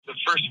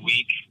first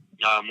week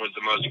was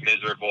the most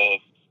miserable,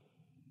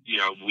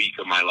 week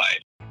of my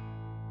life.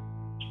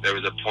 There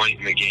was a point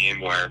in the game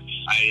where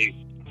I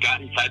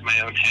got inside my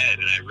own head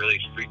and I really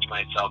freaked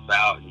myself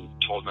out and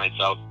told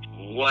myself,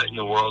 what in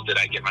the world did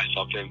I get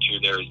myself into?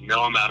 There is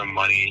no amount of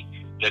money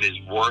that is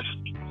worth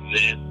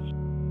this.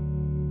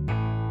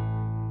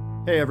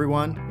 Hey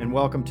everyone, and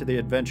welcome to the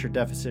Adventure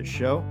Deficit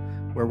Show,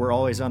 where we're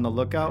always on the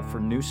lookout for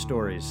new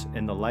stories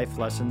and the life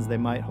lessons they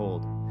might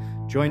hold.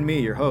 Join me,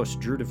 your host,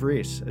 Drew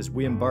DeVries, as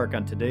we embark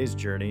on today's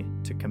journey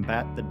to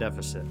combat the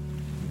deficit.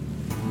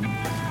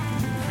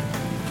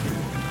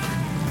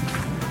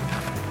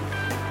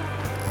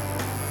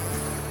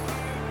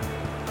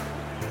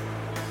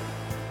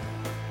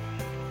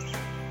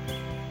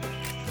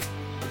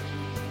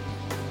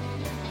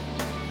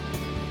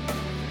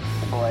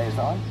 Is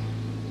on?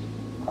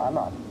 I'm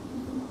on.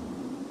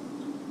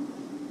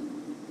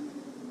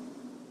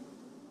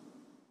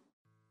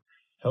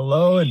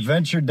 Hello,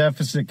 Adventure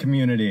Deficit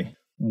community.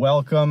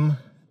 Welcome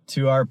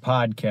to our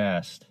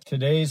podcast.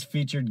 Today's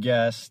featured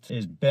guest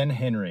is Ben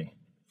Henry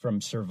from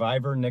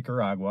Survivor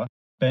Nicaragua.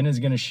 Ben is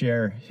going to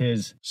share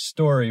his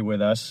story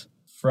with us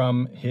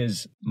from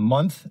his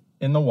month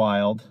in the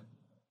wild.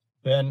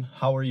 Ben,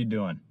 how are you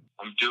doing?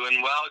 I'm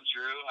doing well,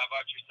 Drew. How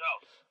about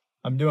yourself?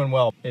 I'm doing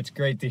well. It's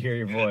great to hear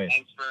your voice.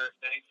 Thanks for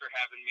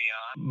having me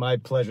on. My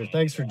pleasure.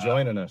 Thanks for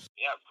joining us.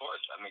 Yeah, of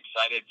course. I'm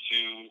excited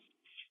to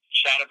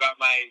chat about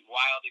my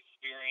wild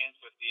experience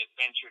with the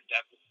Adventure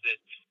Deficit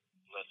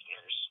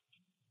listeners.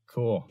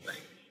 Cool.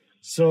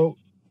 So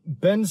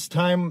Ben's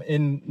time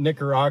in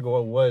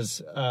Nicaragua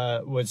was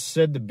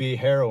said to be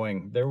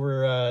harrowing. There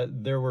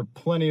were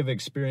plenty of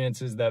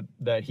experiences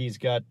that he's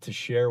got to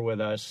share with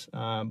us,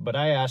 but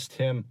I asked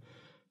him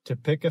to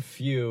pick a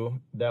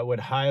few that would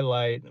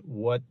highlight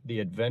what the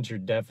Adventure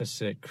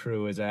Deficit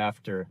crew is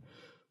after,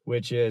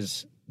 which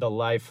is the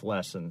life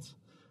lessons.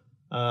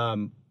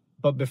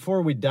 But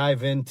before we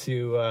dive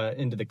into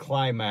the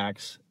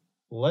climax,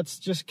 let's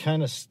just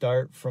kind of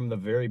start from the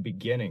very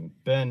beginning.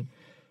 Ben,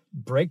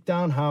 break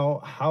down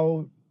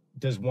how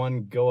does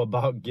one go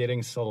about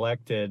getting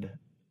selected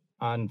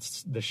on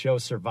the show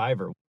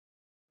Survivor?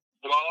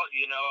 Well,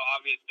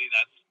 obviously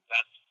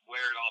that's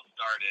where it all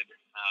started.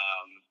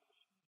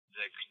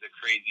 The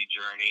crazy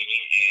journey,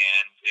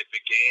 and it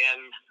began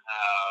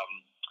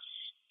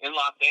in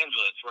Los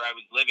Angeles, where I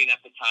was living at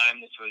the time.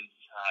 This was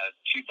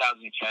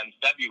 2010,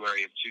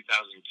 February of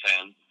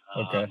 2010.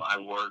 Okay. I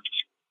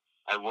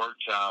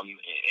worked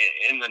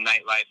in the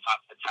nightlife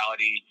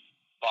hospitality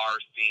bar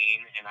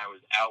scene, and I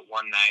was out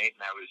one night,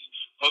 and I was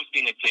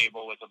hosting a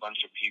table with a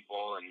bunch of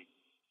people, and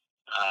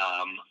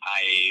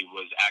I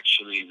was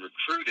actually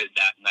recruited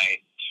that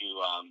night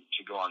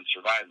to go on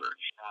Survivor.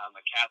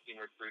 A casting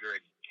recruiter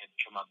had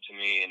come up to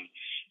me and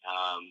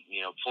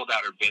pulled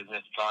out her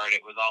business card.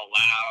 It was all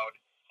loud,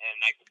 and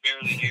I could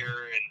barely hear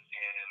her, and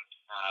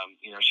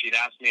she'd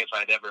asked me if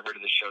I'd ever heard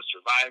of the show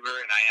Survivor,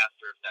 and I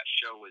asked her if that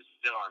show was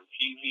still on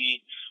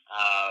TV,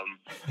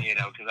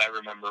 because I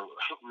remember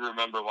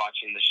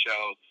watching the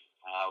show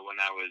when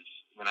I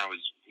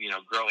was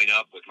growing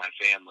up with my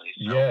family.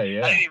 So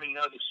yeah. I didn't even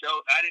know the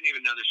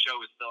show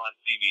was still on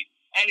TV.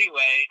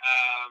 Anyway,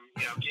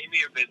 gave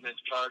me her business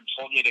card,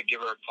 told me to give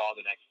her a call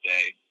the next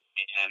day,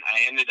 and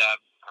I ended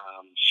up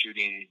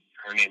shooting.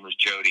 Her name was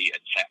Jody,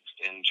 a text,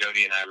 and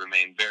Jody and I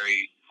remain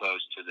very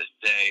close to this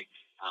day.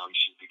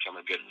 She's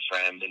become a good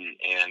friend,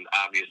 and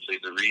obviously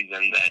the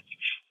reason that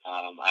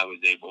I was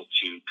able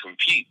to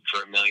compete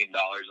for $1 million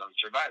on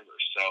Survivor.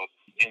 So,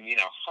 and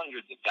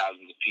hundreds of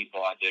thousands of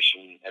people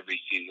audition every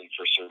season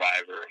for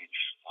Survivor, and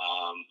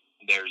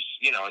there's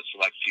a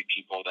select few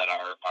people that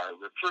are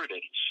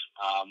recruited,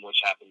 which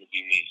happened to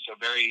be me. So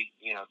very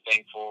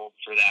thankful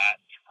for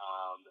that,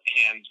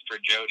 and for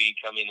Jody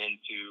coming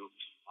into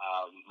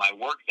my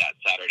work that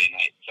Saturday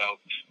night. So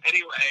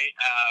anyway,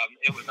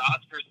 it was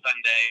Oscar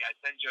Sunday. I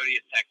sent Jody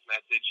a text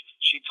message.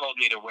 She told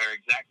me to wear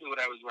exactly what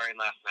I was wearing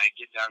last night,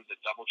 get down to the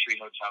DoubleTree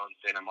Hotel in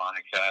Santa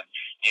Monica,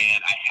 and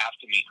I have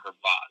to meet her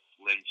boss,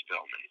 Lynn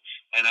Spillman.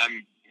 And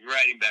I'm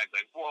writing back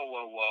like, whoa,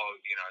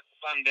 it's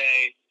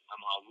Sunday.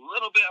 I'm a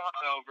little bit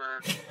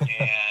hungover,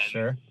 and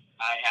Sure.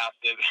 I have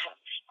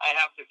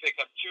to pick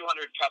up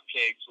 200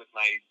 cupcakes with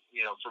my,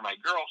 for my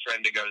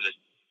girlfriend to go to the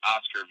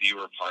Oscar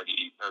viewing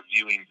party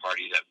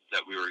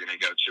that we were going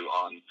to go to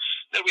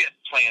that we had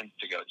plans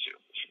to go to.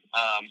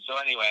 So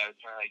anyway, I was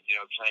kind of like,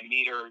 can I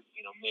meet her,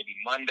 maybe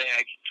Monday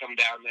I could come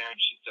down there?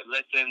 And she said,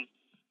 listen,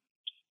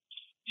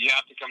 you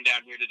have to come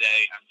down here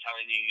today. I'm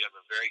telling you, you have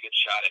a very good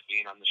shot at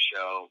being on the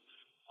show.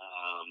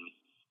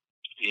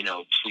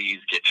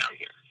 Please get down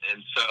here. And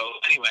so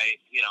anyway,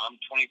 I'm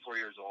 24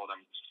 years old.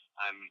 I'm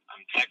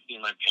texting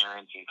my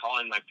parents and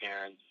calling my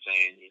parents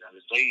saying,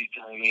 this lady's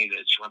telling me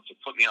that she wants to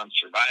put me on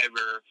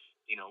Survivor.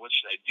 What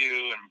should I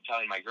do? And I'm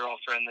telling my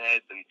girlfriend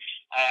this, and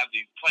I have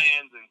these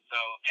plans. And so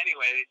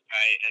anyway,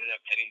 I ended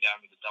up heading down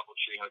to the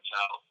DoubleTree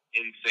Hotel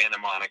in Santa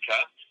Monica.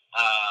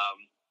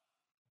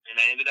 And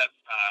I ended up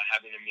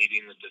having a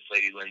meeting with this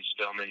lady, Lynn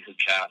Spillman, who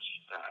cast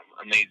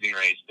Amazing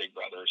Race, Big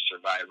Brother,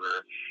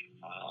 Survivor,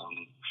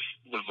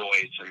 The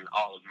Voice and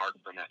all of Mark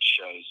Burnett's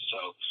shows.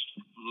 So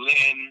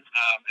Lynn,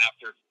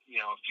 after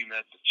a few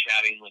minutes of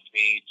chatting with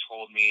me,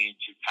 told me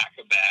to pack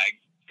a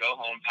bag, go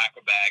home, pack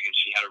a bag, and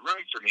she had a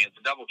room for me at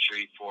the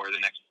DoubleTree for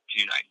the next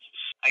few nights.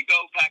 I go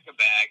pack a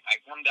bag. I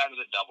come down to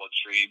the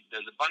DoubleTree.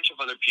 There's a bunch of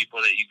other people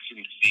that you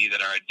can see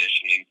that are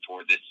auditioning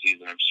for this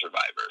season of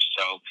Survivor.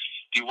 So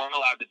you weren't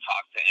allowed to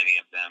talk to any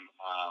of them.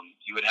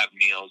 You would have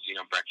meals,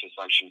 breakfast,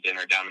 lunch, and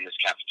dinner down in this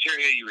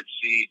cafeteria. You would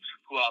see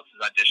who else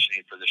is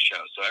auditioning for the show.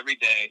 So every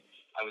day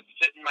I would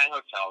sit in my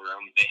hotel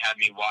room. They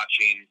had me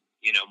watching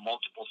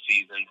multiple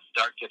seasons,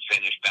 start to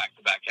finish,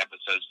 back-to-back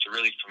episodes to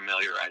really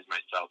familiarize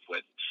myself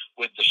with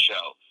the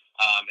show,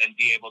 and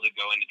be able to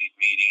go into these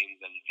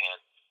meetings and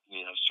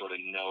sort of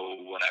know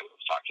what I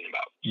was talking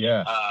about.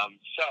 Yeah.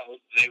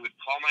 So they would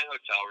call my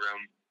hotel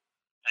room.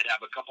 I'd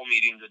have a couple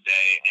meetings a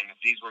day, and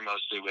these were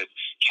mostly with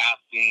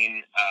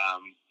casting,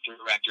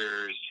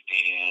 directors,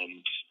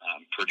 and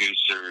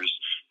producers.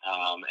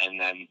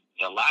 And then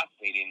the last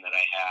meeting that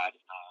I had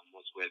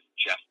was with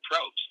Jeff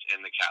Probst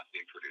and the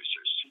casting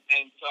producers.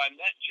 And so I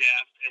met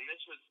Jeff, and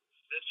this was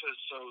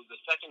so the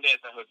second day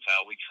at the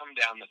hotel. We come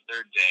down the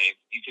third day.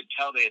 You could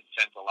tell they had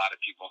sent a lot of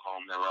people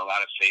home. There were a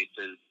lot of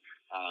faces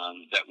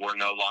that were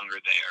no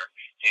longer there.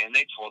 And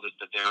they told us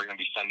that they were going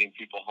to be sending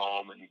people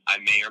home, and I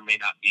may or may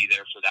not be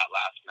there for that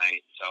last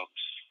night. So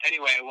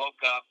anyway, I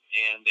woke up,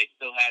 and they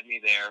still had me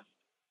there.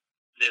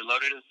 They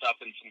loaded us up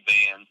in some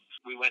vans.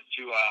 We went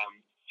to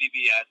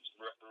CBS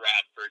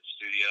Radford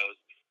Studios.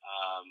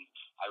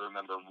 I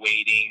remember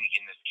waiting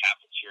in this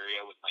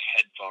cafeteria with my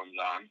headphones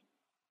on,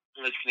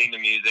 listening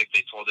to music.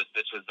 They told us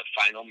this was the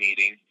final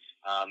meeting,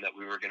 that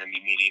we were going to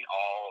be meeting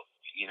all,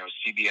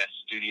 CBS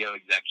studio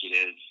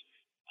executives,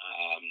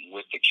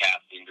 with the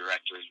casting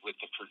directors, with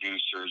the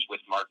producers,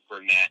 with Mark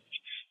Burnett,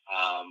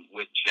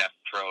 with Jeff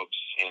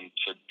Probst, and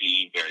to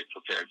be very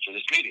prepared for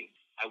this meeting.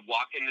 I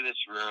walk into this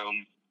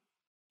room,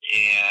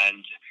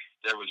 and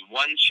there was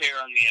one chair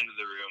on the end of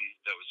the room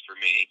that was for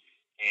me,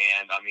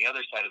 and on the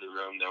other side of the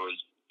room, there was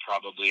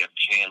probably a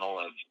panel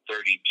of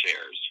 30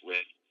 chairs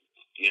with,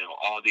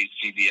 all these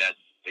CBS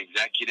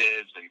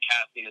executives and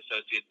casting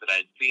associates that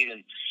I'd seen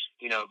in,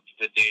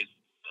 the days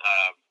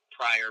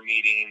prior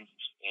meetings,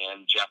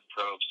 and Jeff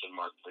Probst and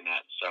Mark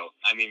Burnett. So,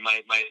 I mean,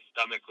 my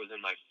stomach was in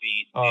my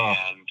feet,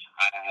 and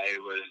I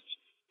was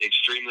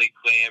extremely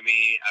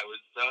clammy. I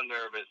was so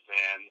nervous,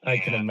 man. I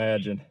can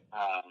imagine.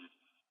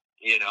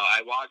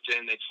 I walked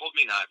in. They told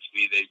me not to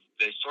be.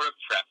 They sort of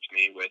prepped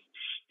me with,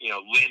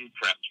 Lynn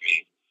prepped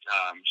me.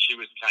 She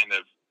was kind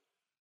of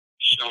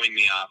showing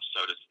me off,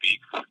 so to speak,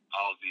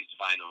 all of these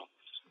final,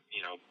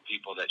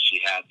 people that she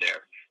had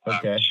there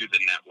to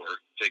the network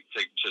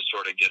to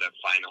sort of get a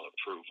final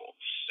approval.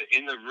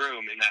 In the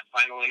room, in that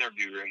final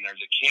interview room, there's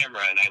a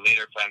camera, and I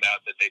later found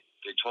out that they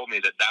told me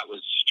that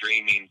was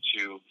streaming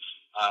to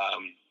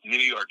New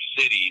York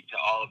City, to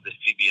all of the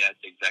CBS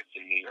execs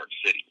in New York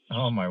City.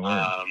 Oh, my word.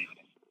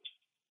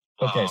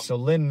 Okay, so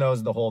Lynn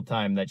knows the whole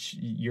time that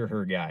you're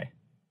her guy.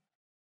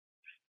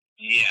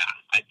 Yeah,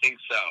 I think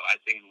so. I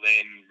think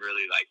Lynn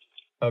really liked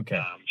me.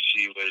 Okay.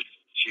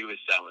 She was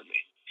selling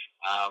me.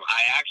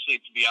 I actually,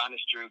 to be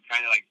honest, Drew,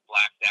 kind of like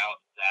blacked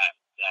out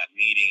that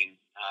meeting.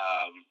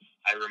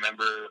 I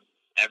remember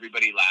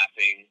everybody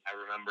laughing. I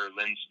remember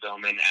Lynn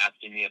Spillman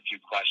asking me a few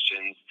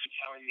questions,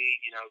 telling me,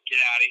 get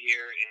out of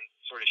here, and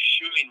sort of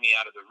shooing me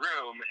out of the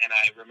room. And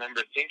I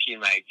remember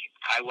thinking, like,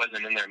 I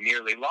wasn't in there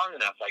nearly long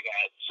enough. Like, I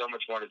had so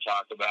much more to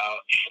talk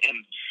about. And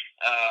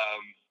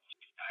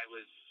I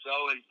was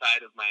so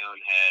inside of my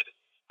own head.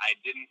 I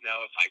didn't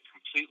know if I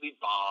completely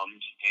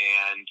bombed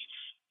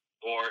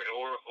or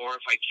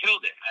if I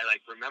killed it. I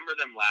remember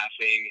them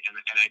laughing, and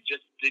I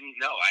just didn't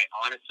know. I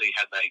honestly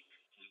had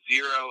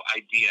zero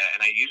idea,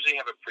 and I usually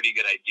have a pretty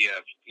good idea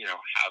of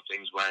how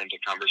things went into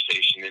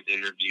conversation, an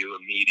interview,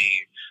 a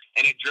meeting,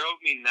 and it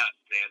drove me nuts,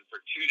 man, for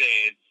 2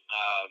 days,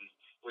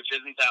 which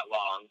isn't that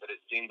long, but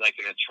it seemed like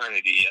an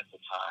eternity at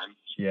the time.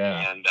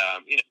 Yeah. And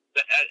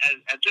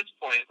at this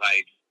point,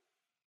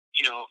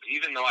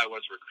 even though I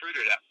was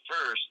recruited at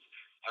first,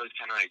 I was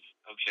kind of like,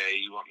 okay,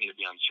 you want me to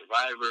be on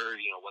Survivor,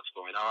 what's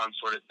going on,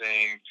 sort of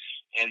thing.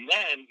 And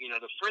then,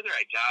 the further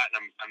I got,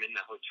 and I'm in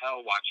the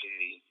hotel watching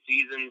the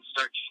season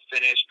start to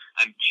finish,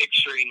 I'm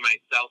picturing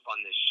myself on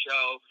this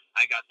show.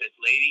 I got this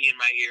lady in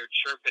my ear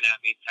chirping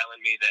at me, telling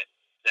me that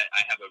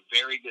I have a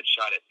very good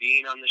shot at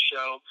being on the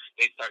show.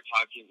 They start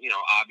talking,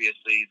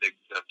 obviously the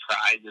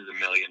prize is $1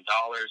 million.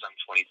 I'm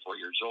 24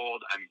 years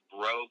old. I'm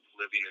broke,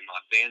 living in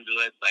Los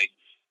Angeles.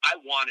 I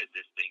wanted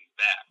this thing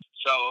back.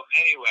 So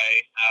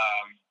anyway,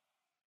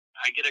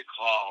 I get a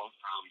call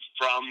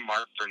from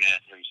Mark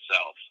Burnett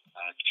himself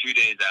 2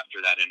 days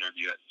after that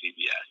interview at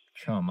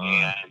CBS. Come on.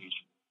 And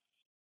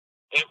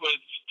it was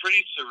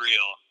pretty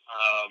surreal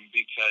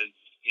because,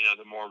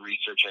 the more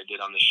research I did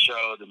on the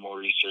show, the more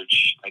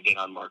research I did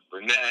on Mark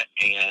Burnett,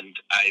 and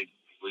I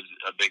was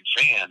a big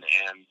fan.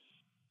 And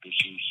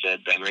he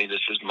said, Benry, this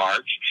is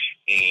Mark,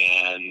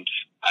 and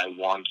I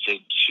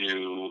wanted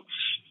to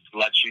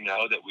let you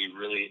know that we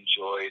really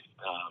enjoyed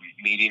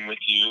meeting with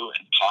you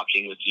and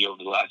talking with you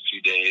over the last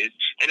few days.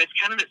 And it's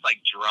kind of this like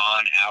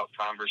drawn out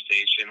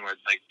conversation where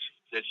it's like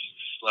this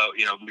slow,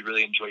 you know, we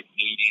really enjoyed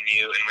meeting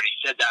you. And when he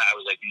said that, I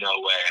was like, no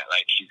way,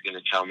 like he's going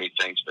to tell me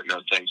thanks, but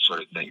no thanks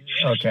sort of thing.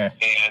 Okay.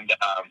 And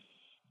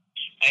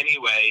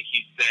anyway,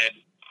 he said,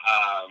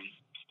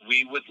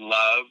 we would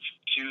love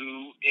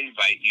to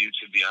invite you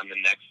to be on the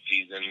next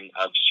season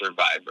of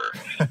Survivor.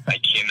 I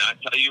cannot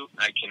tell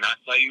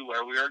you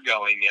where we are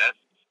going yet,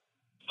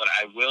 but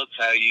I will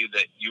tell you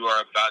that you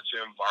are about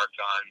to embark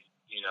on,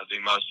 you know, the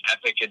most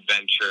epic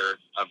adventure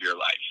of your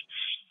life.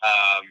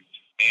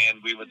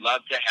 And we would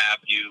love to have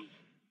you,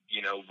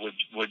 you know,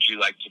 would you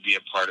like to be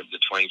a part of the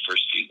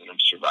 21st season of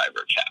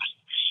Survivor cast?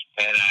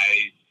 And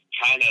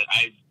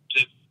I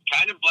just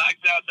kind of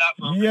blacked out that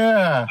moment.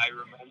 Yeah. I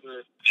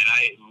remember, and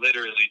I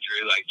literally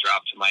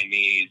dropped to my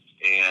knees,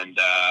 and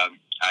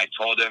I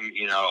told him,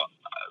 you know,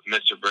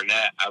 Mr.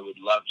 Burnett, I would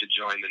love to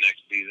join the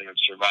next season of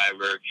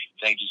Survivor.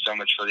 Thank you so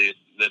much for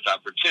this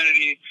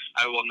opportunity.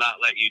 I will not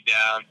let you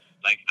down.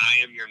 Like,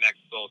 I am your next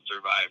soul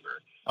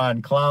survivor.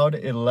 On Cloud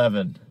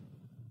 11.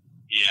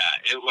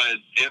 Yeah, it was,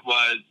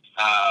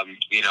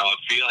 you know, a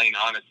feeling,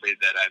 honestly,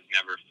 that I've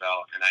never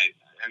felt.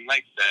 And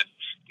like I said,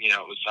 you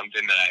know, it was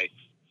something that I,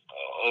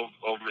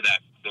 over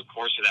the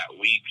course of that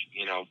week,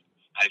 you know,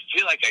 I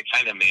feel like I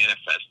kind of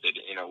manifested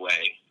in a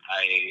way.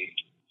 I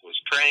was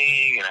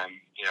praying, and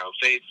I'm, you know,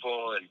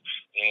 faithful, and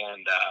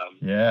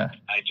yeah,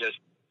 I just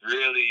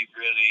really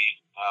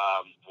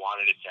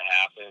wanted it to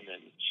happen,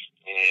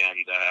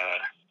 and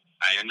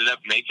I ended up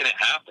making it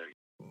happen.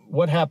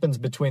 What happens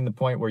between the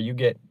point where you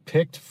get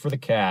picked for the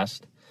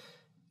cast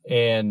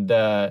and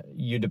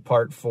you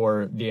depart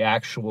for the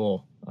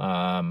actual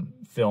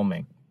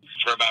filming?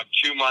 For about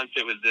 2 months,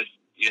 it was this,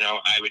 you know,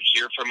 I would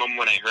hear from them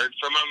when I heard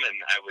from them, and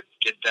I would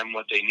get them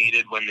what they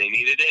needed when they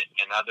needed it.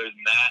 And other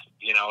than that,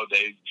 you know,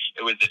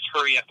 it was this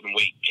hurry up and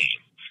wait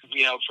game.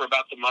 You know, for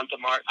about the month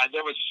of March,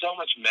 there was so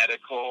much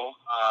medical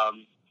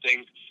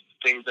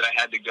things that I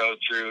had to go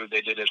through.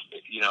 They did a,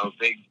 you know,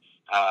 big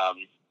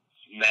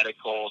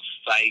medical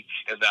psych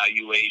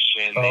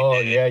evaluation. Oh,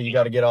 yeah, you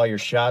got to get all your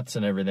shots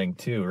and everything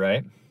too,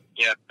 right?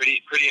 Yeah,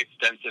 pretty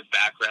extensive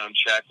background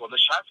check. Well, the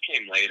shots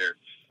came later.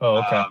 Oh,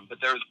 okay. But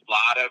there was a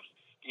lot of,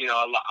 you know,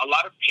 a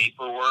lot of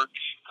paperwork.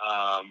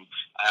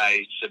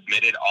 I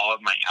submitted all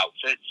of my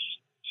outfits,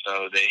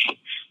 so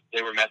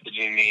they were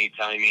messaging me,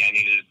 telling me I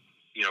needed to,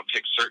 you know,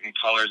 pick certain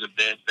colors of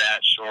this, that,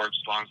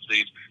 shorts, long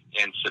sleeves,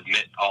 and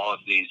submit all of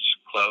these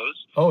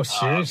clothes. Oh,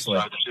 seriously?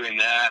 So I was doing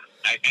that,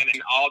 and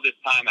in all this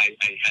time, I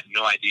had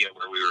no idea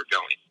where we were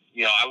going.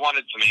 You know, I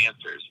wanted some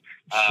answers.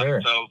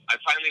 Sure. So I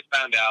finally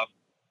found out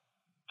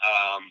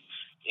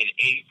in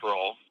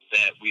April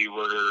that we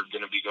were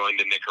going to be going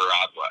to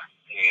Nicaragua,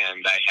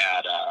 and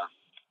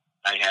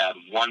I had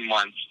 1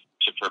 month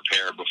to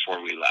prepare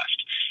before we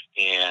left.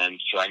 And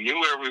so I knew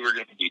where we were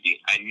going to be.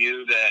 I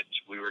knew that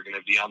we were going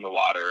to be on the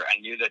water. I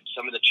knew that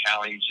some of the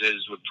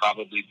challenges would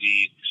probably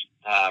be,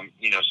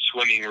 you know,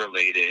 swimming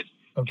related.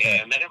 Okay.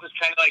 And then it was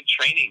kind of like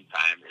training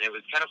time, and it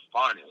was kind of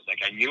fun. It was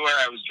like I knew where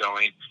I was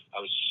going. I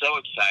was so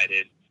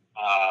excited.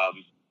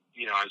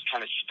 You know, I was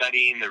kind of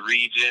studying the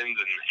regions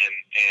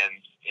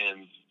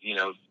and you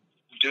know,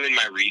 doing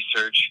my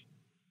research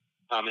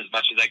as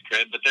much as I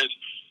could. But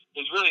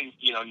there's really,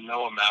 you know,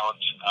 no amount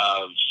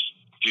of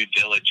due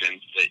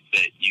diligence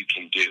that you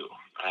can do.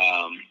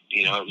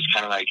 You know, it was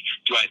kind of like,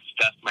 do I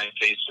stuff my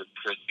face with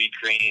Krispy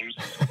Kremes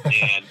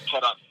and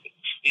put on,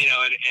 you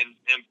know,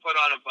 and put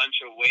on a bunch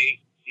of weight,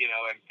 you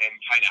know, and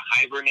kind of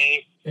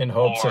hibernate in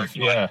hopes of,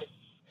 yeah.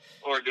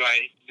 Or do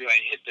I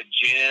hit the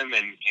gym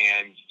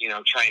and you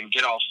know, try and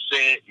get all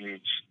fit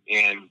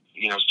and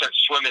you know, start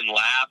swimming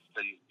laps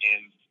and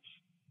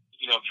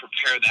you know,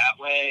 prepare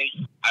that way?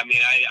 I mean,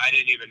 I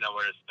didn't even know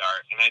where to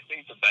start. And I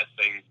think the best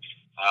thing,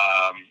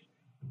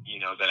 you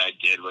know, that I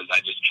did was I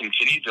just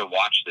continued to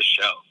watch the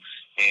show.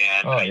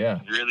 And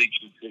I really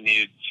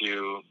continued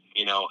to,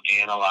 you know,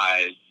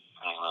 analyze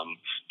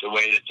the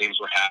way that things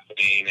were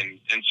happening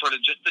and sort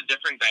of just the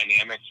different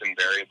dynamics and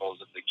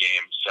variables of the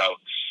game. So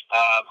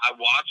I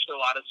watched a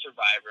lot of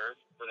Survivor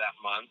for that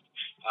month.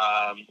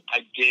 I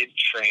did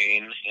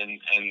train and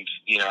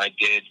you know, I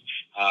did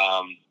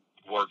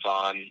work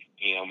on,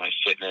 you know, my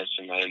fitness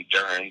and my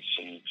endurance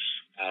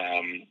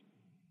and,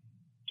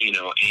 you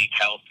know, ate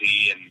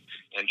healthy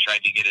and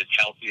tried to get as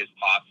healthy as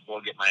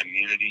possible, get my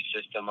immunity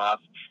system up.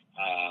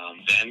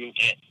 Then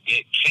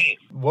it came.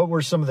 What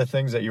were some of the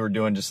things that you were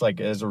doing just like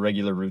as a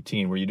regular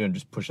routine? Were you doing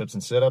just push-ups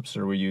and sit-ups,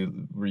 or were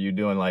you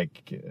doing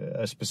like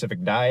a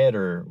specific diet,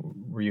 or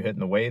were you hitting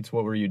the weights?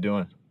 What were you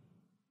doing?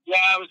 Yeah,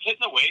 I was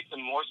hitting the weights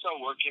and more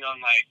so working on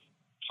like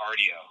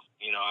cardio.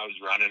 You know, I was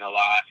running a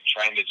lot,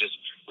 trying to just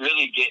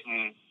really get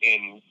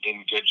in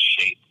good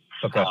shape.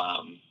 Okay.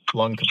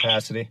 Lung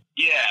capacity.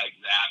 Yeah,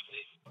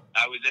 exactly.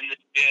 I was in the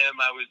gym.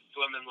 I was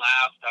swimming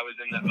laps. I was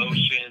in the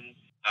ocean.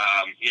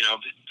 You know,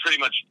 pretty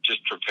much just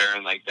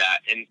preparing like that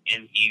and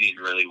eating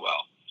really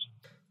well.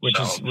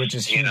 Which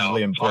is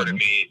hugely important. Part of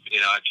me, you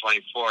know, at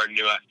 24,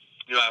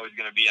 knew knew I was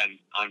going to be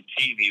on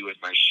TV with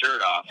my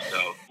shirt off.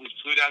 So we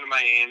flew down to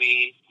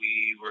Miami.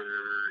 We were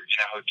in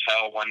a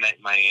hotel one night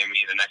in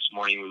Miami. The next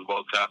morning we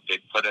woke up. They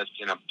put us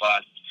in a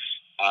bus,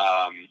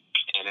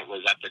 and it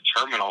was at the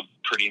terminal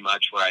pretty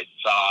much where I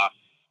saw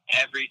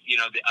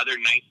the other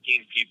 19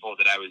 people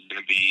that I was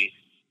going to be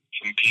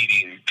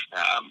competing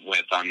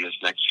with on this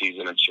next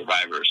season of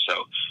Survivor.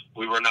 So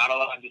we were not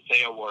allowed to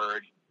say a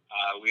word.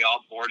 We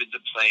all boarded the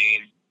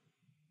plane,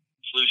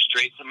 flew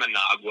straight to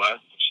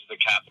Managua, which is the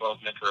capital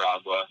of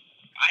Nicaragua.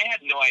 I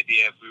had no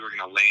idea if we were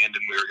going to land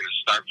and we were going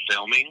to start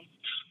filming,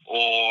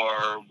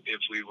 or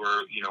if we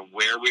were,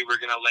 where we were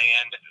going to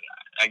land.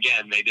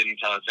 Again, they didn't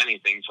tell us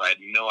anything, so I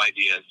had no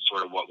idea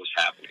sort of what was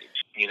happening.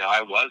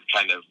 I was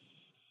kind of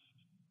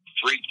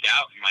freaked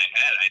out in my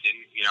head. I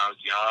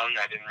was young.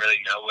 I didn't really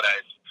know what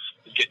I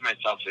was getting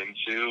myself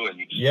into.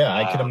 And yeah,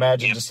 I can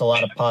imagine just a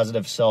lot of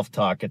positive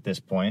self-talk at this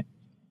point.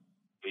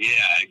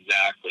 Yeah,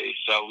 exactly.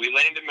 So we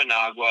land in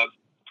Managua.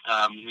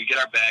 We get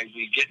our bags.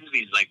 We get into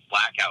these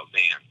blackout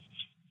vans.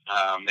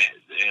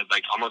 They had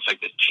almost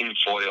like the tin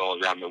foil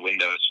around the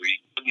windows, so we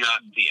could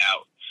not see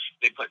out.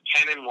 They put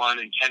 10 in one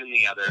and 10 in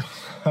the other.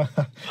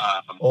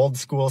 Old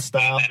school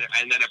style.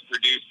 And then a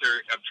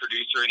producer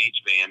in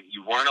each van.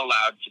 You weren't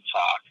allowed to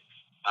talk.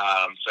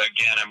 So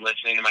again, I'm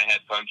listening to my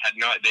headphones.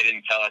 They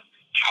didn't tell us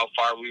how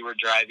far we were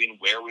driving,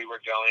 where we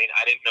were going.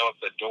 I didn't know if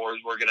the doors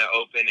were going to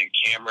open and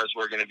cameras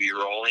were going to be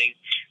rolling.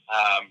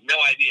 No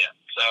idea.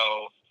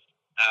 So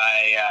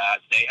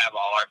they have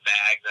all our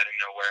bags. I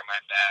didn't know where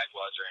my bag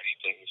was or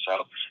anything.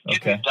 So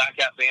get these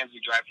blackout vans. We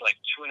drive for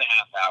 2.5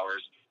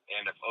 hours.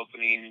 End up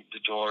opening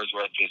the doors.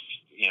 We're at this,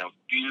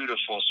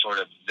 beautiful sort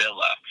of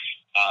villa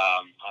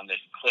on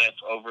this cliff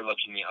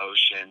overlooking the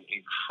ocean.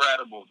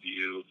 Incredible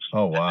view.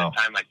 Oh, wow. At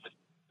the time,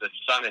 the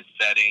sun is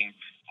setting,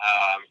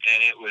 and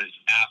it was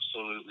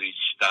absolutely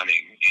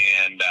stunning.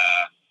 And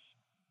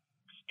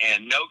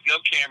no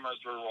cameras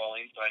were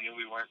rolling, so I knew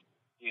we weren't,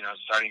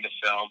 starting to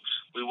film.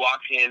 We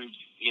walked in,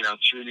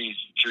 through these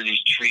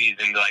trees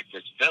into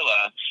this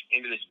villa,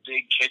 into this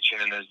big kitchen,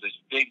 and there's this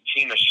big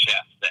team of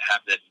chefs that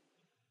have this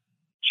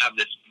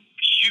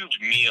huge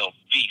meal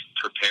feast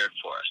prepared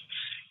for us.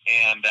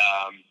 And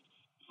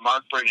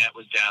Mark Burnett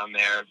was down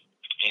there,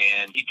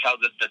 and he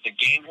tells us that the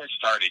game has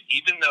started.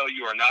 Even though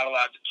you are not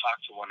allowed to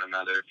talk to one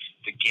another,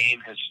 the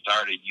game has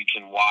started. You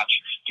can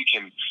watch each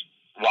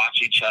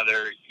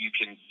other. You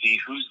can see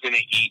who's going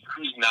to eat,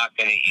 who's not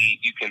going to eat.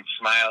 You can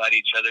smile at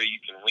each other. You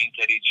can wink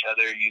at each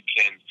other. You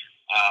can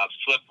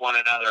flip one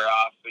another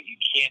off, but you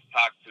can't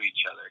talk to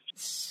each other.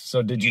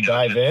 So did you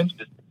dive in?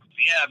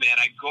 Yeah, man,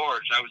 I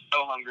gorged. I was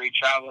so hungry,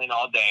 traveling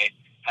all day,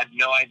 had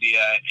no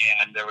idea,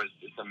 and there was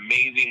this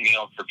amazing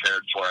meal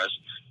prepared for us.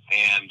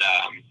 And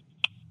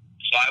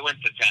so I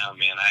went to town,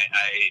 man.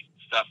 I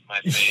stuffed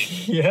my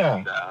face. Yeah,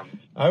 and,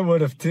 I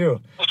would have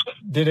too.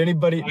 Did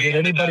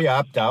anybody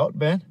opt out,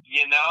 Ben?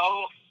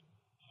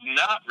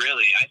 Not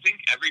really. I think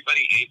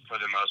everybody ate for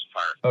the most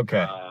part.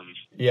 Okay.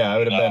 Yeah, I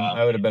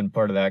would have been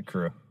part of that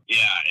crew.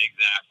 Yeah,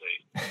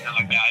 exactly.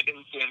 I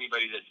didn't see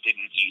anybody that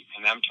didn't eat,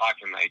 and I'm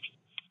talking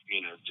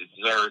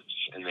desserts,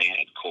 and they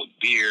had cold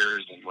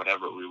beers and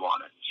whatever we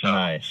wanted. So,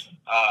 nice.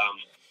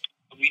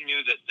 We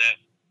knew that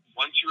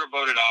once you were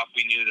voted off,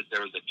 we knew that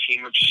there was a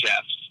team of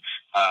chefs,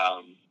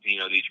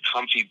 these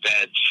comfy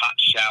beds, hot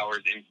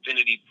showers,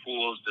 infinity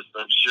pools, this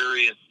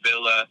luxurious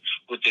villa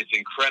with this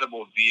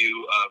incredible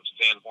view of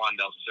San Juan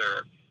del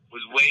Sur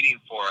was waiting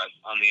for us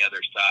on the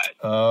other side.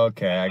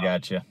 Okay, I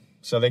got you.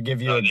 So they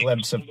give you a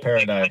glimpse of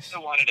paradise. They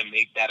kind of wanted to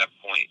make that a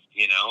point,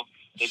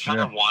 They kind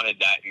of wanted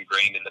that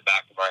ingrained in the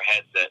back of our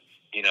heads that,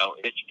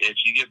 if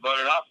you get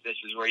voted off, this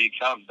is where you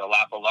come, the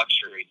lap of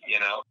luxury,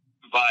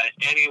 But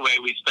anyway,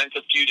 we spent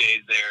a few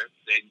days there.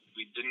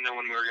 We didn't know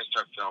when we were going to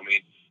start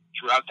filming.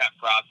 Throughout that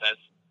process,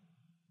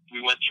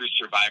 we went through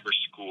Survivor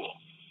School.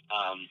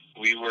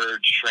 We were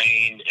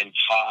trained and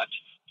taught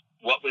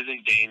what was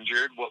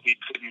endangered, what we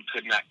could and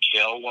could not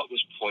kill, what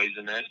was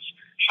poisonous,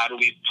 how to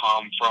eat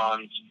palm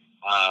fronds,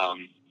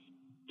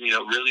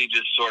 really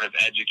just sort of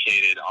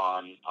educated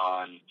on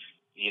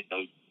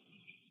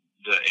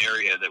the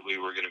area that we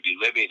were going to be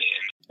living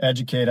in.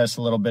 Educate us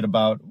a little bit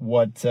about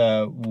what's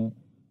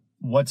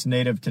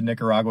native to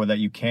Nicaragua that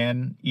you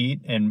can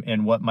eat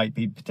and what might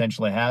be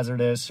potentially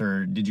hazardous,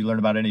 or did you learn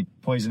about any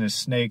poisonous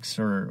snakes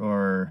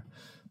or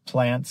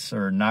plants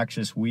or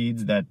noxious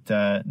weeds that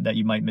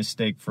you might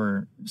mistake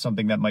for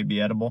something that might be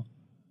edible?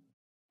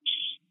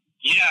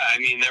 Yeah,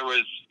 there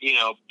was,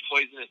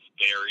 poisonous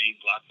berries,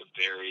 lots of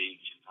berries.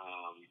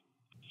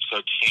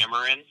 So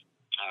tamarind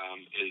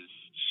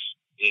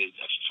is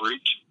a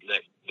fruit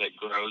that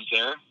grows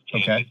there.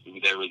 Okay.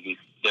 And there was these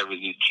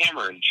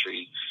tamarind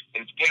trees,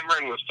 and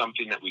tamarind was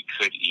something that we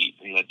could eat,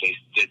 and that they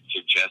did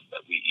suggest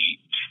that we eat,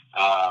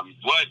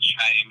 which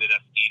I ended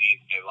up eating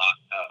a lot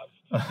of.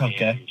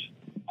 Okay. And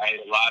I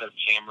had a lot of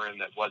tamarind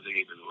that wasn't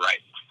even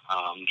ripe,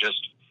 just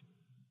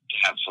to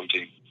have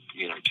something,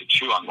 to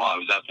chew on while I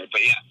was out there.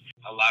 But yeah,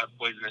 a lot of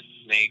poisonous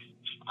snakes.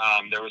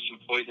 There was some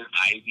poison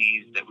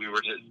ivies that we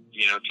were to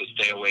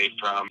stay away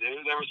from.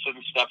 There was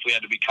some stuff we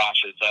had to be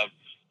cautious of.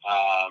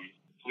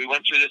 we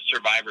went through this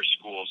survivor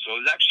school. So it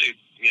was actually,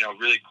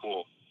 really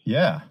cool.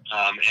 Yeah.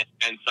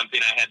 And something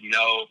I had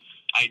no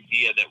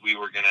idea that we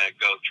were going to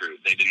go through.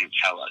 They didn't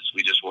tell us.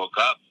 We just woke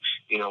up,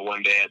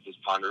 one day at this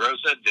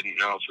Ponderosa, didn't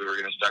know if we were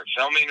going to start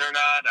filming or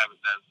not. That was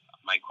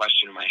my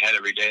question in my head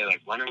every day,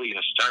 like, when are we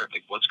going to start?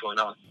 Like, what's going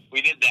on?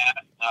 We did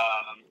that.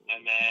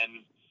 And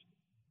then,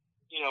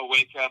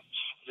 wake up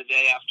the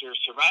day after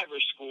survivor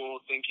school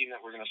thinking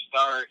that we're going to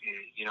start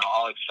and,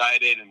 all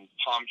excited and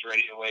pumped,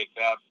 ready to wake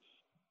up.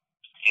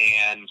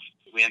 And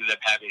we ended up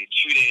having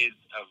 2 days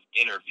of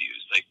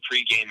interviews, like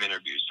pre-game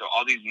interviews. So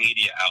all these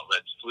media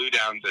outlets flew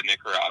down to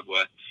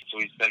Nicaragua. So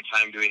we spent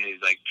time doing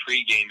these like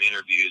pre-game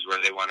interviews where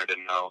they wanted to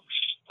know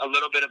a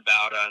little bit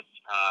about us,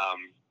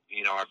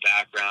 our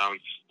background,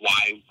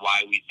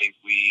 why we think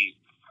we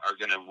are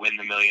going to win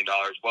the $1 million,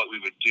 what we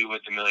would do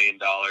with the $1 million,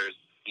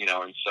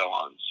 and so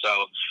on.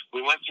 So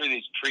we went through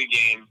these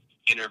pre-game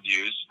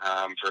interviews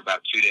for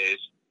about 2 days.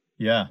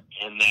 Yeah.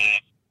 And then,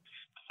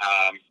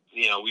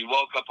 we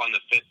woke up on the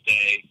fifth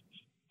day,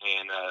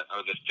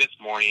 or the fifth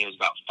morning. It was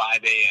about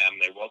 5 a.m.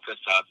 They woke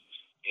us up,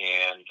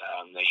 and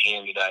they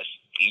handed us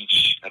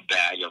each a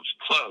bag of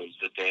clothes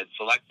that they had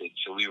selected.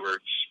 So we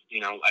were,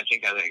 I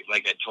think,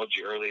 like I told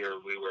you earlier,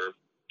 we were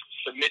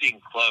submitting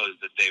clothes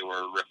that they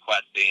were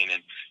requesting,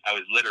 and I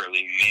was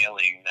literally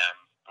mailing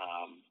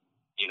them,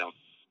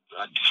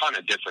 a ton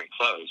of different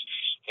clothes.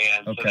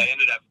 And so they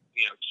ended up,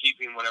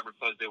 keeping whatever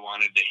clothes they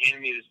wanted. They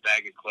handed me this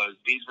bag of clothes.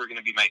 These were going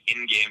to be my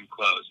in-game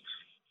clothes.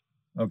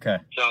 Okay.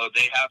 So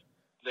they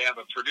have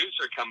a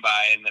producer come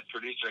by, and the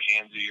producer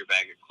hands you your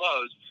bag of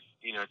clothes,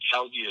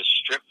 tells you to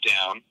strip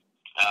down,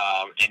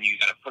 and you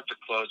got to put the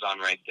clothes on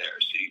right there.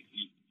 So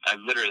I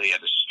literally had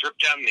to strip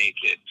down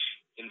naked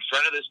in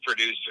front of this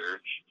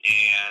producer,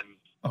 and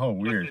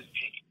weird.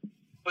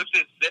 Put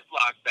this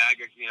Ziploc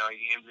bag, he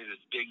hands me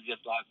this big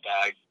Ziploc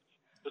bag,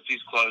 put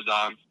these clothes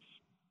on,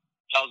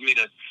 tells me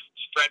to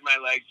spread my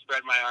legs,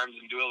 spread my arms,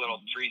 and do a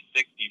little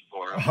 360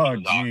 for him. Oh,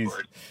 it was geez.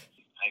 awkward.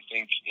 I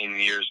think in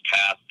years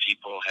past,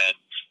 people had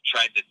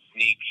tried to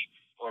sneak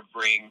or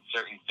bring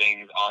certain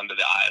things onto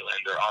the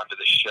island or onto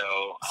the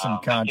show. Some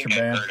contraband. I think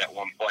I heard at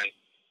one point,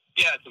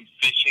 some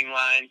fishing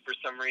line for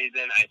some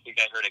reason. I think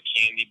I heard a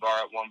candy bar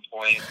at one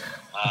point.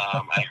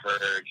 I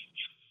heard,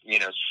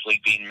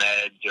 sleeping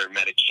meds or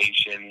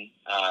medication.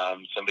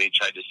 Somebody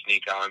tried to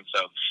sneak on.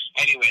 So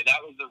anyway,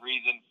 that was the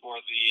reason for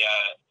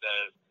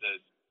the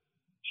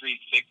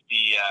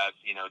 360,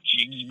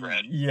 cheek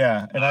spread.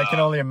 Yeah, and I can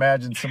only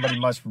imagine somebody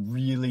must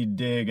really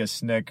dig a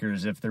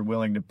Snickers if they're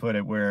willing to put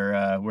it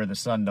where the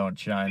sun don't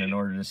shine in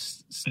order to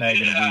snag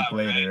it a week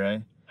later,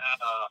 right?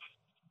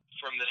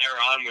 From there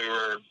on,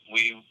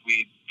 we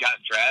got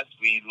dressed.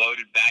 We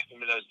loaded back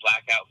into those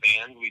blackout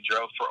vans. We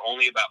drove for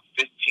only about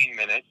 15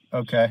 minutes.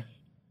 Okay.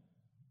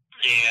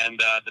 And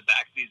the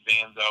backseat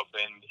vans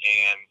opened,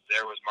 and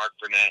there was Mark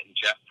Burnett and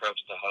Jeff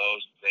Probst, the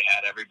host. They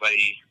had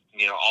everybody,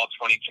 all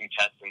 20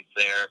 contestants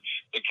there.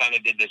 They kind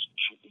of did this.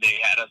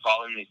 They had us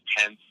all in these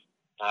tents,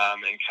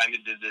 and kind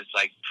of did this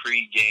like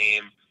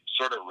pre-game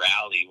sort of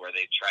rally where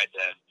they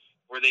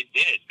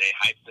They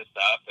hyped us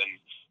up and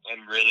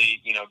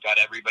really, got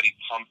everybody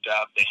pumped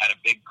up. They had a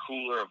big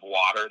cooler of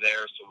water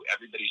there, so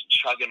everybody's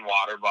chugging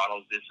water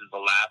bottles. This is the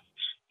last,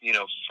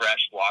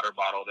 fresh water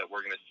bottle that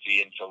we're going to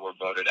see until we're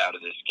voted out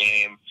of this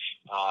game.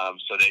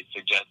 So they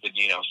suggested,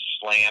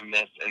 slam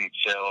this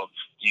until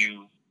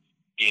you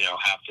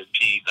have to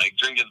pee. Like,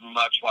 drink as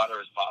much water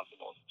as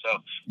possible. So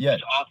we're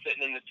all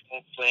sitting in the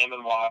tent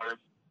slamming water,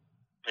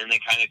 and they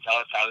kind of tell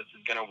us how this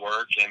is going to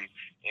work, and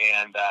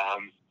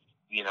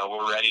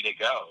we're ready to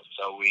go.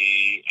 So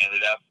we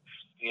ended up,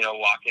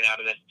 walking out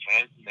of this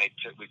tent, and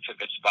we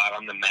took a spot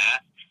on the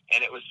mat,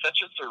 and it was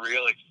such a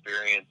surreal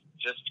experience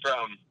just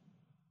from,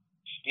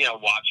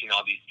 watching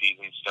all these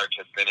seasons start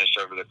to finish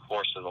over the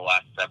course of the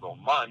last several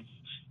months,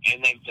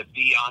 and then to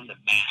be on the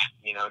mat,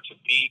 to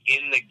be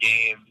in the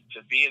game,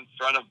 to be in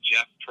front of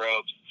Jeff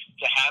Probst,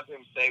 to have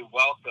him say,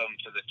 "Welcome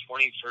to the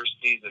 21st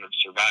season of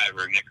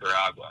Survivor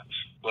Nicaragua,"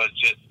 was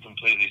just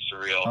completely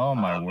surreal. Oh,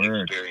 my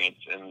word. Experience,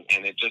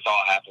 and it just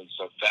all happened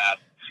so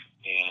fast.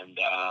 And,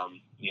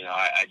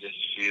 I just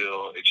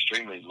feel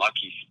extremely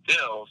lucky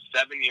still,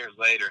 7 years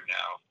later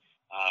now,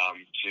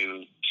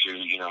 to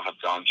have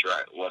gone through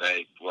what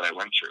I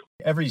went through.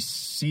 Every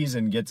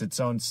season gets its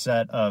own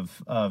set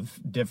of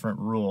different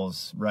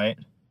rules, right?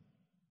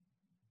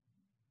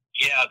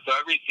 Yeah, so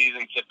every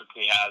season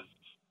typically has,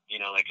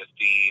 like a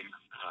theme.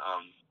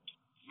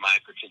 My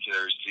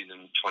particular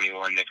season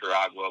 21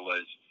 Nicaragua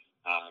was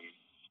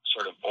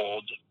sort of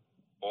old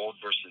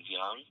versus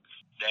young.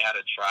 They had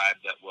a tribe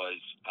that was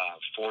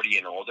 40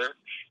 and older,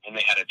 and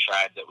they had a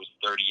tribe that was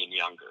 30 and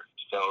younger.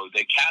 So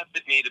they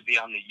casted me to be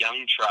on the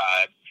young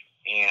tribe,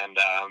 and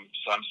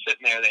so I'm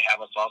sitting there. They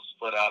have us all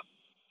split up,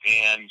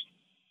 and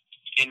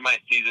in my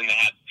season,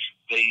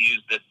 they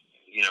used this,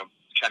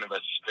 kind of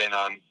a spin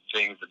on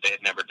things that they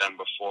had never done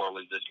before.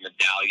 Was this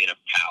medallion of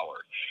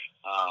power?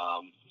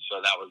 So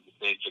that was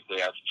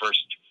basically our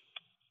first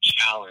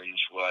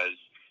challenge. Was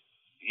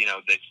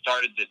they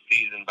started the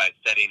season by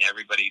setting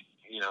everybody,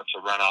 to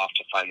run off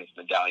to find this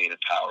medallion of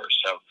power.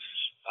 So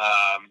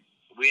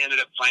we ended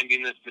up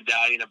finding this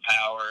medallion of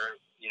power.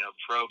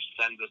 Probst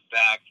sends us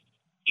back,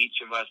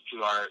 each of us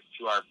to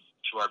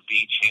our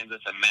beach, hands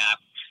us a map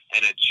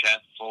and a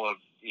chest full of,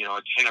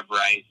 a tin of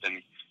rice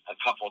and a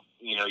couple,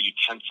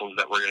 utensils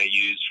that we're going to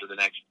use for the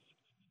next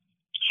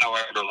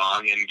however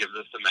long, and gives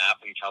us a map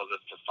and tells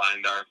us to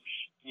find our,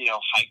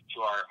 hike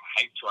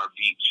to our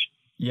beach.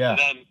 Yeah. And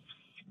then,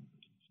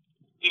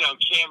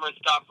 cameras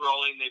stopped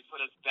rolling. They put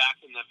us back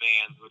in the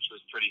vans, which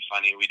was pretty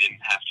funny. We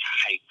didn't have to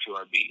hike to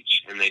our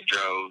beach, and they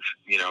drove,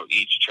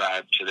 each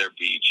tribe to their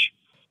beach.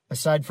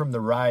 Aside from the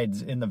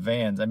rides in the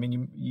vans, I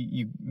mean,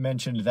 you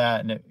mentioned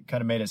that, and it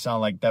kind of made it sound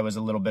like that was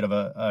a little bit of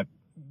a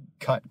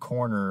cut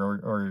corner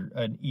or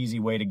an easy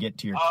way to get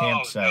to your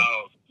campsite.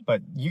 No.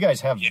 But you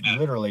guys have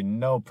literally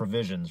no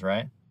provisions,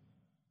 right?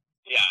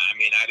 Yeah,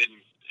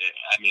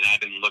 I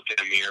didn't look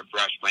in a mirror,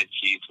 brush my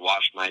teeth,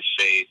 wash my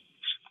face,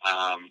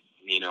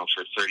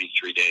 for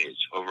 33 days,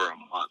 over a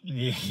month.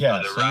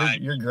 Yeah, so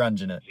you're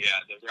grunging it. Yeah,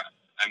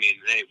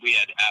 we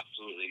had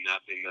absolutely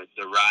nothing.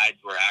 The rides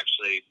were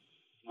actually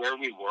where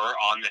we were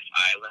on this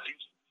island.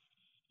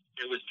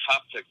 It was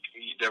tough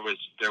there was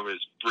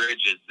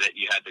bridges that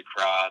you had to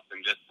cross,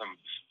 and just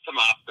some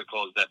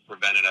obstacles that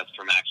prevented us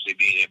from actually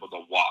being able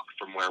to walk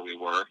from where we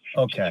were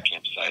to the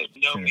campsite.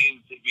 No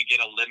means did we get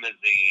a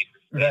limousine.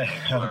 Right.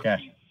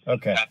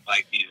 Okay. Got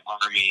like these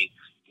army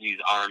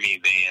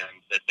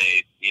vans that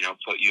they,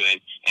 put you in.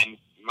 And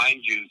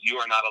mind you, you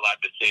are not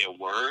allowed to say a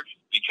word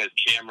because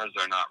cameras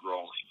are not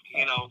rolling.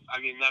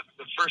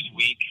 The first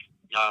week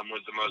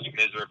was the most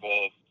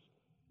miserable,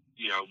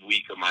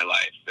 week of my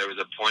life. There was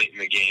a point in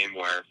the game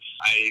where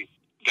I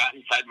got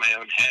inside my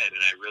own head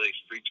and I really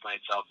freaked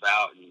myself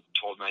out and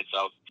told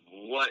myself,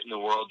 what in the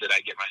world did I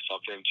get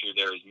myself into?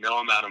 There is no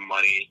amount of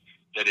money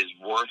that is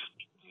worth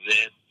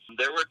this.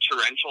 There were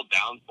torrential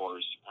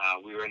downpours.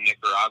 We were in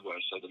Nicaragua,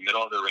 so the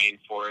middle of the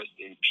rainforest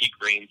in peak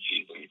rain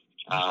season.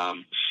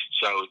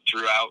 So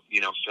throughout,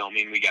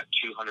 filming, we got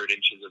 200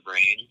 inches of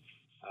rain.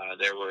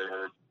 There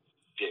were,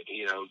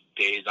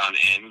 days on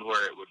end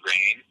where it would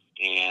rain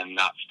and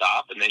not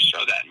stop, and they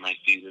show that in my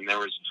season. There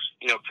was,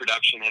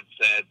 production had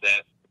said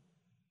that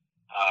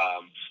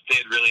they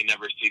had really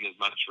never seen as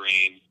much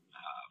rain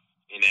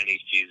in any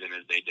season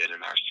as they did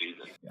in our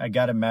season. I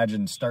got to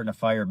imagine starting a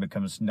fire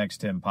becomes next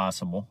to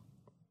impossible.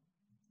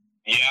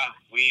 Yeah,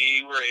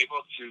 we were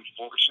able to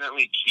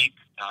fortunately keep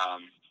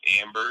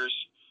ambers,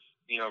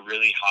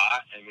 really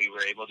hot, and we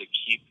were able to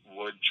keep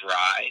wood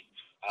dry.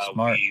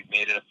 Smart. We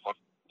made it a point,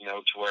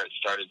 to where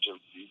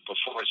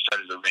before it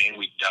started to rain,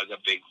 we dug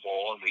a big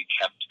hole and we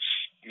kept,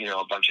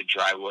 a bunch of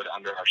dry wood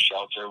under our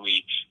shelter.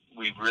 We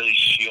really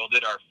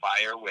shielded our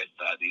fire with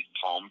these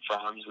palm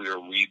fronds. We were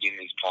weaving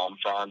these palm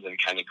fronds and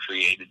kind of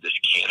created this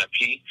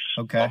canopy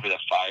over the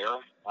fire.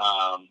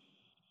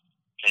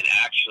 And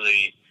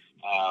actually,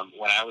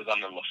 when I was on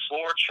the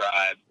LaFleur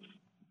tribe,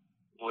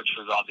 which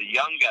was all the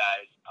young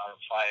guys, our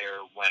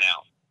fire went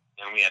out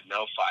and we had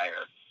no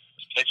fire. It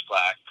was pitch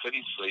black,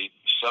 couldn't sleep,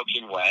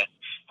 soaking wet.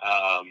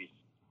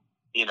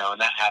 And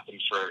that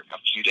happened for a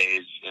few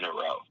days in a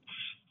row.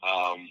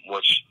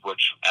 Which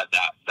at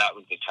that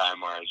was the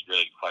time where I was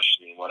really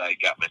questioning what I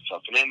got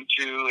myself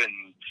into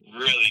and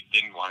really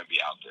didn't want to be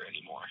out there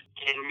anymore.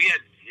 And we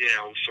had,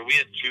 we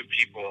had 2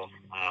 people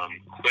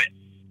quit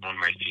on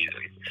my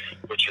season,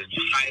 which is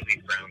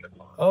highly frowned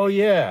upon. Oh,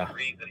 yeah.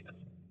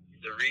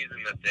 The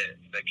reason that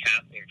the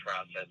casting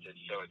process is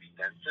so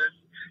extensive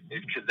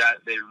is because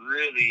that they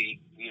really,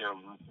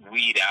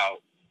 weed out.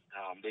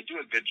 They do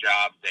a good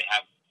job. They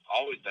have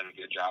always done a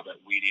good job at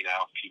weeding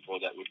out people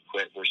that would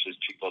quit versus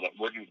people that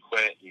wouldn't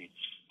quit. And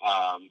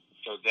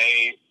so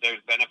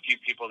there's been a few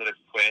people that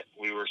have quit.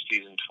 We were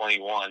season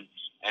 21,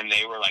 and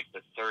they were like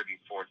the 3rd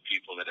and 4th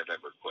people that have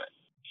ever quit.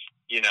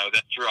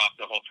 That threw off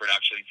the whole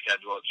production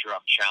schedule. It threw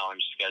off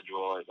challenge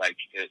schedule.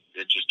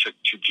 It just took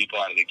 2 people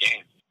out of the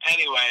game.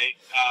 Anyway,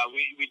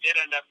 we did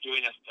end up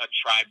doing a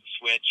tribe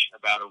switch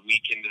about a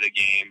week into the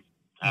game.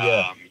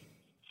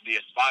 The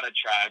Espada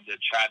tribe, the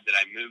tribe that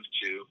I moved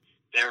to,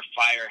 their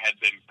fire had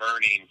been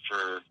burning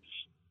for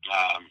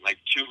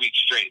 2 weeks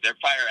straight. Their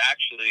fire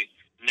actually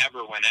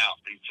never went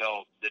out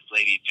until this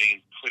lady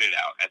Jane put it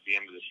out at the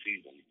end of the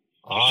season.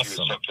 Awesome.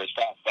 She was so pissed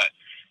off. But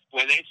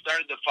when they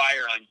started the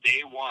fire on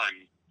day 1,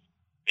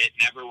 it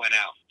never went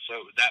out. So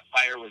that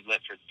fire was lit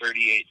for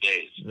 38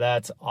 days.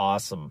 That's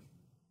awesome.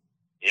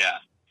 Yeah,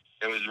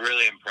 it was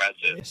really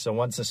impressive. So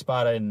once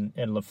Espada and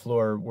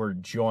LaFleur were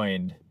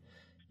joined,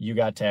 you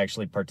got to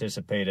actually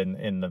participate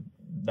in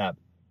that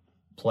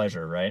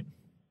pleasure, right?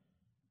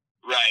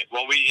 Right.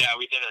 Well, we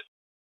did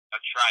a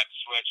tribe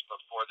switch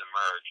before the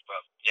merge,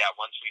 but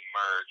once we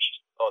merged,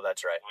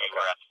 that's right. We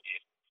were at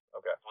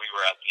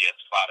the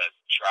Espada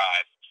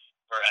tribe,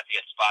 or at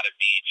the Espada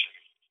beach, and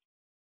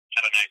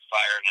had a nice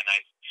fire and a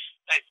nice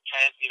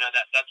tent.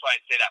 That's why I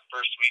say that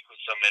first week was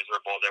so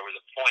miserable. There was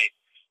a point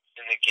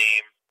in the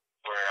game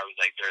where I was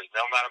like, there's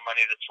no amount of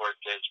money that's worth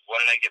this.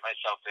 What did I get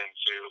myself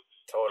into?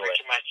 Totally.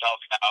 Freaking myself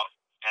out.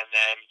 And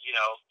then,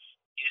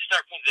 you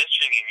start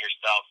positioning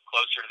yourself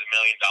closer to the $1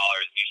 million.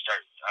 You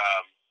start,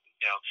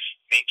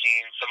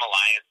 making some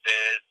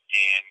alliances,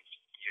 and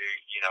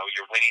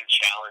you're winning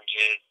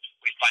challenges.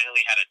 We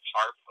finally had a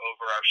tarp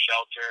over our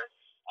shelter,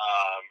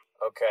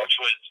 which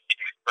was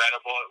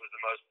incredible. It was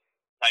the most,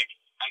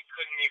 I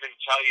couldn't even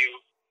tell you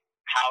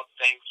how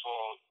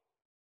thankful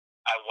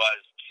I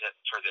was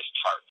for this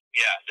tarp.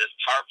 Yeah, this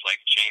tarp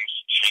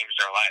changed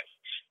our life.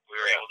 We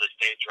were able to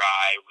stay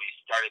dry. We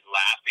started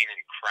laughing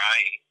and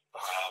crying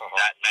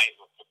that night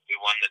when we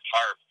won the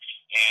tarp,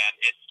 and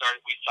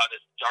we saw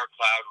this dark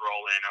cloud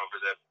roll in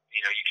over the.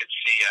 You could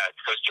see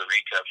Costa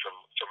Rica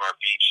from our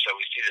beach. So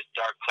we see this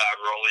dark cloud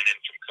rolling in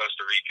from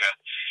Costa Rica,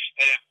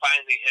 and it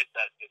finally hit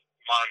this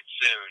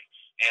monsoon,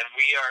 and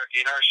we are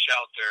in our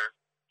shelter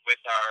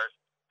with our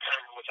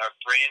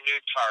brand new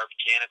tarp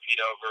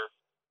canopied over,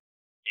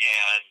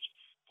 and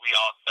we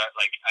all start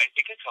I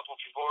think a couple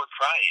people were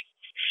crying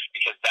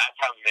because that's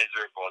how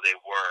miserable they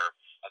were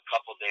a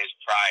couple days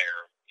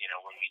prior.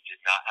 When we did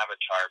not have a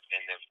tarp,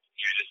 and then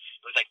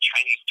it was like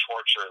Chinese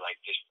torture,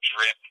 this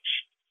drip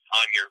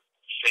on your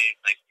face,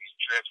 these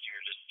drips,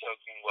 you're just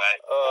soaking wet.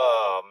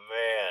 Oh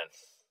man.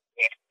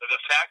 Yeah. So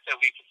the fact that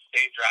we could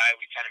stay dry,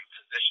 we kind of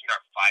positioned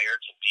our fire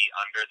to be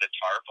under the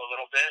tarp a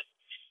little bit,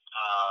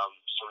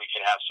 so we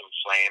could have some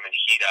flame and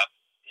heat up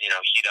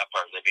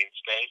our living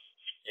space.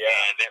 Yeah.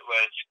 And it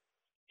was,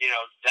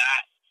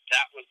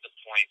 that was the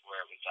point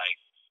where it was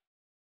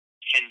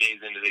 10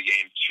 days into the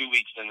game, 2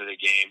 weeks into the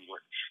game,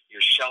 where your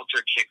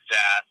shelter kicks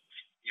ass,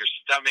 your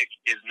stomach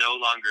is no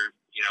longer,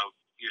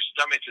 your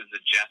stomach is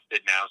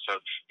adjusted now, so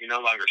you're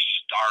no longer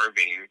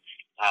starving.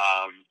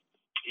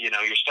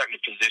 You're starting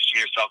to position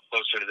yourself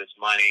closer to this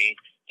money,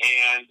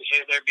 and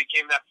there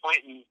became that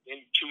point in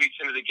 2 weeks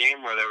into the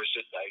game where there was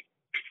just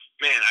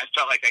man, I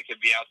felt like I could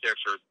be out there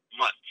for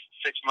months,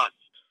 6 months.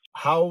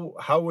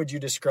 How would you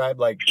describe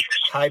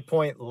high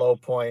point, low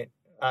point?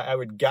 I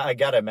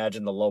gotta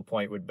imagine the low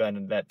point would have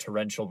been that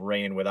torrential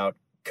rain without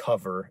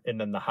cover,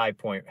 and then the high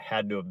point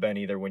had to have been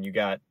either when you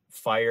got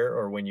fire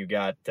or when you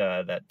got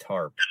that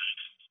tarp.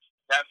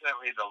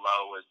 Definitely the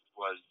low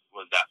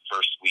was that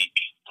first week.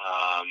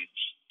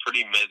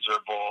 Pretty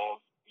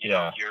miserable.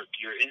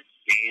 You're in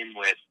the game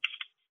with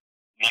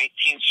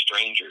 19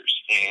 strangers,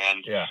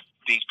 and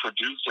these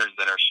producers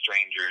that are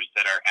strangers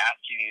that are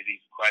asking you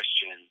these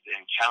questions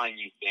and telling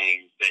you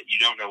things that you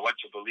don't know what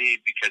to believe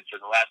because for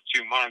the last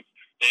 2 months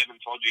they haven't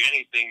told you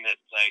anything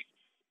that's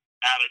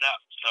added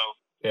up. So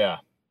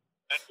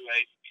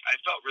anyway, I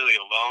felt really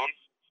alone.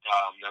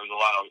 There was a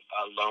lot of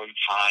alone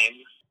time,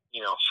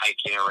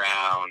 hiking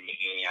around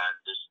and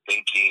just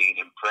thinking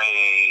and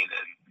praying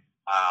and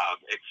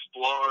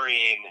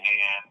exploring,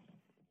 and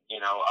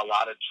a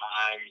lot of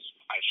times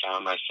I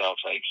found myself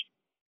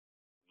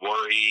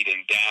worried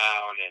and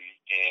down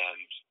and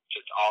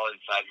just all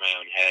inside my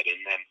own head.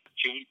 And then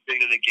 2 weeks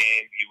into the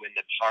game, you win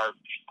the tarp.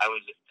 I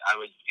was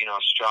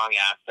a strong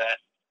asset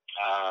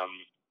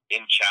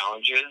in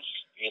challenges,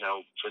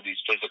 for these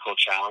physical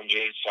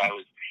challenges. So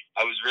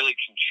I was really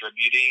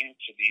contributing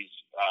to these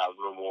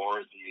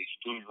rewards and these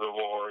food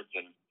rewards,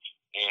 and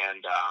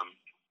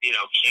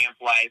camp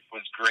life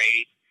was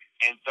great.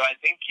 And so I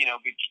think 2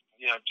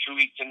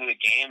 weeks into the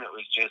game, it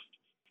was just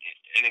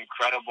an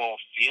incredible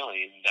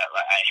feeling that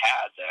I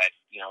had, that I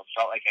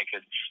felt like I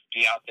could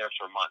be out there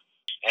for months.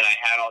 And I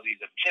had all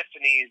these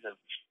epiphanies of,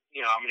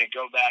 I'm going to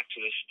go back to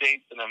the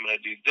States and I'm going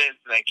to do this,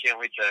 and I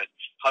can't wait to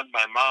hug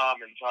my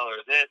mom and tell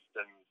her this.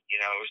 And,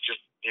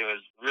 it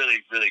was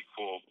really, really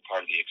cool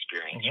part of the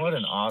experience. What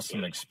an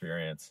awesome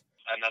experience.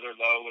 Another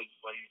low was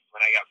when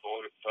I got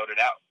voted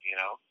out,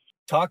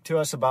 Talk to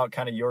us about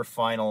kind of your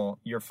final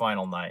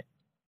night.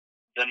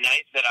 The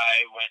night that I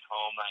went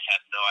home, I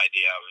had no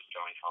idea I was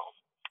going home.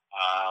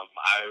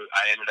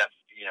 I ended up,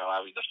 I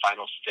was the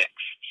final sixth.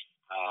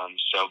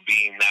 So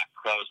being that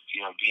close,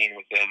 being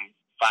within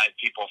 5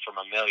 people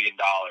from $1 million.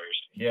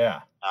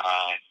 Yeah.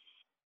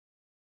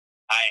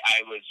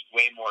 I was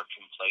way more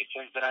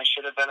complacent than I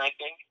should have been, I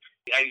think.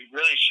 I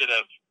really should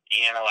have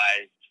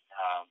analyzed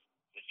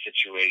the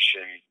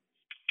situation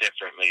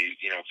differently,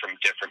 from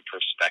different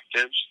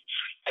perspectives,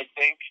 I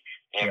think.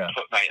 And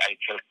I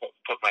could have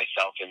put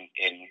myself in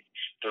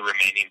the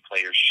remaining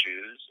players'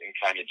 shoes and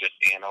kind of just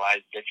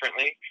analyze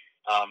differently.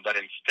 But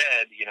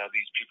instead,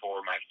 these people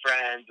were my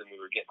friends, and we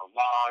were getting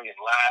along and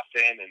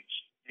laughing and,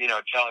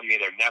 telling me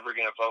they're never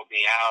going to vote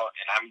me out.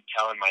 And I'm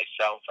telling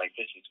myself,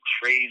 this is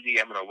crazy.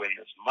 I'm going to win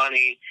this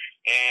money.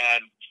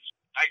 And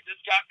I just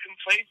got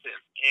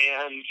complacent.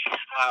 And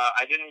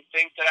I didn't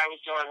think that I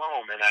was going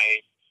home. And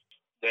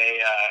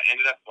they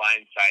ended up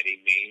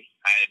blindsiding me.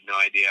 I had no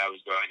idea I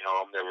was going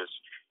home. There was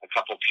a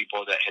couple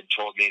people that had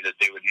told me that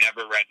they would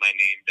never write my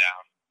name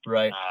down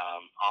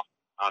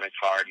on a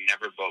card,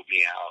 never vote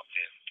me out,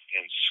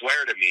 and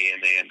swear to me, and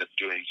they end up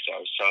doing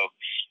so. So,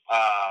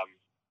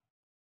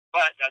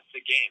 but that's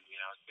the game,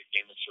 it's the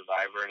game of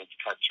Survivor, and it's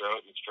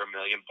cutthroat, and it's for $1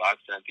 million,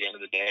 and at the end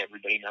of the day,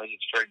 everybody knows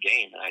it's for a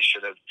game, and I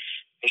should have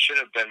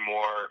been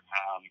more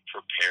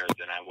prepared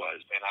than I was.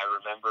 And I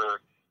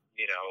remember,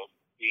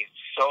 being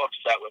so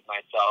upset with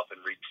myself and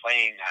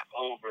replaying that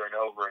over and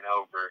over and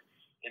over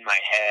in my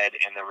head.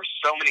 And there were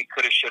so many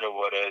coulda, shoulda,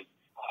 woulda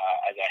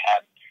as I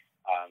had,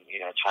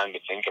 time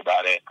to think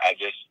about it. I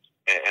just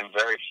am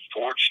very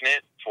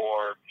fortunate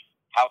for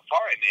how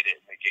far I made it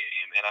in the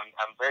game, and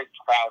I'm very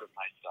proud of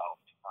myself.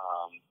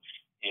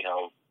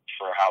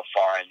 For how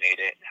far I made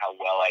it and how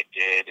well I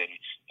did,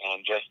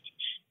 and just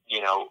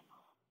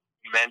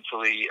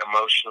mentally,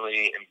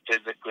 emotionally, and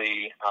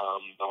physically,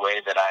 the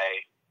way that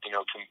I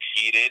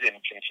competed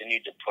and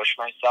continued to push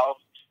myself.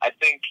 I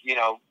think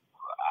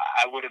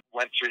I would have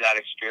went through that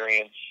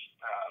experience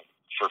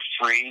for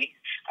free.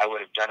 I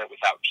would have done it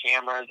without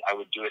cameras. I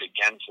would do it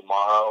again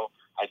tomorrow.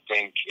 I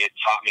think it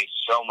taught me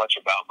so much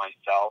about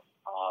myself,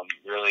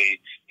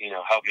 really,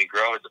 helped me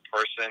grow as a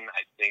person.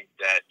 I think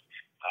that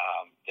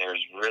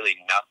there's really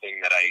nothing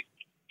that I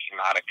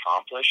cannot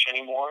accomplish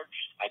anymore.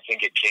 I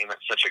think it came at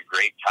such a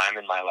great time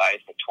in my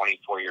life at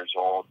 24 years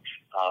old,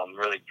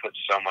 really put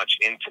so much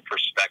into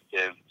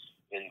perspective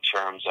in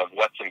terms of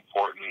what's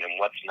important and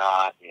what's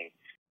not. And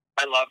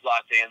I loved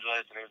Los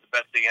Angeles, and it was the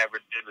best thing I ever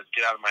did was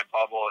get out of my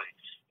bubble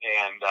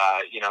and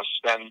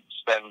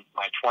spend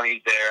my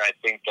 20s there. I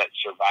think that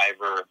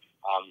Survivor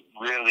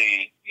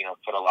really,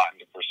 put a lot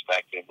into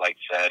perspective, like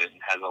I said, and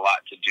has a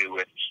lot to do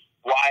with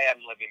why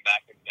I'm living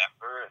back in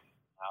Denver.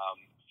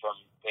 From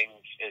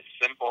things as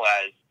simple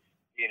as,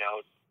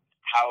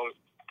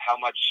 how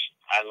much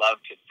I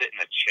love to sit in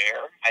a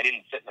chair. I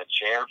didn't sit in a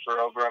chair for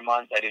over a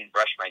month. I didn't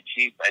brush my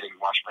teeth. I didn't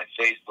wash my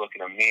face, look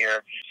in a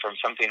mirror. From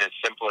something as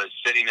simple as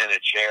sitting in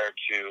a chair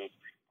to,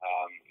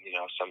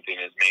 something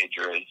as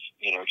major as,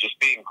 just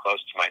being close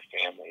to my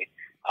family,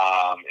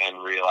 and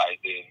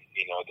realizing,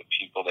 the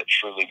people that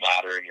truly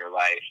matter in your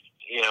life.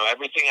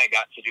 Everything I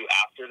got to do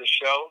after the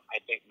show, I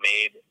think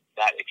made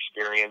that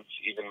experience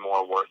even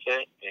more worth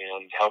it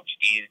and helped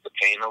ease the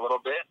pain a little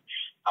bit.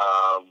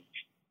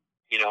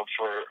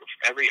 For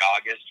every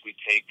August, we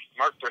take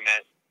Mark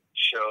Burnett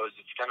shows.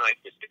 It's kind of like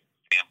this big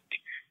family.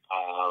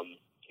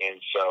 And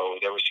so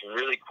there were some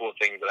really cool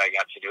things that I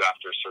got to do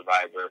after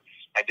Survivor.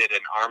 I did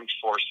an Armed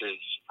Forces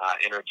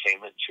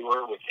entertainment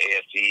tour with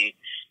AFE,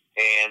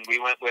 and we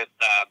went with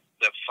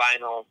the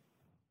final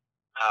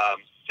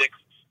 6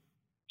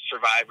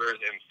 Survivors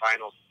and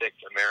final 6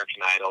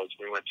 American Idols.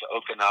 We went to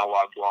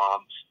Okinawa,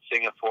 Guam,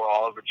 Singapore,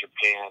 all over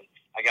Japan.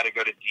 I got to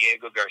go to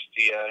Diego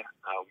Garcia,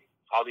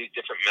 all these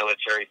different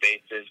military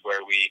bases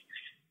where we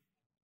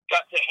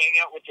got to hang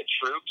out with the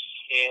troops,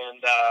 and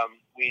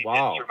we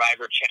did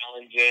Survivor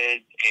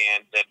challenges,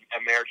 and the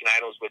American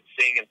Idols would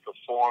sing and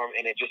perform,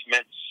 and it just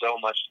meant so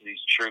much to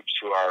these troops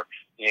who are,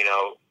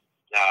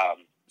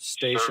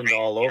 stationed serving,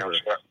 all over.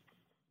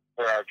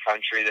 For our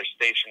country. They're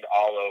stationed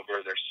all over.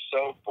 They're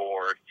so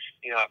bored.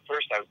 At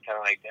first I was kind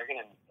of like, they're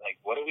going to,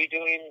 what are we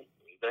doing?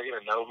 They're going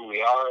to know who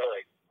we are?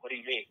 What do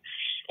you mean?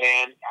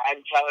 And I'm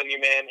telling you,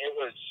 man, it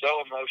was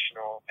so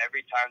emotional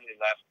every time we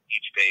left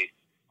each base,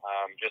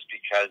 just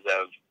because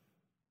of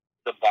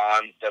the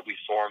bonds that we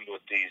formed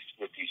with these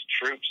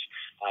troops,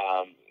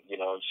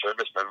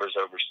 service members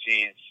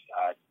overseas,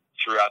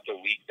 throughout the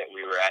week that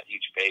we were at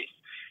each base.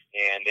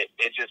 And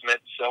it just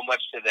meant so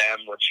much to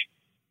them, which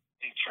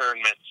in turn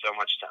meant so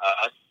much to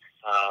us.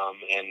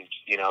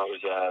 It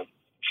was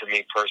for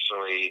me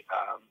personally,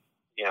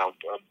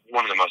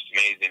 one of the most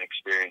amazing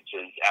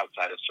experiences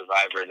outside of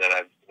Survivor that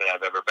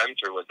I've ever been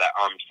through was that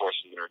Armed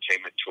Forces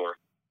Entertainment Tour.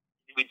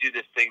 We do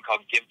this thing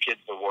called Give Kids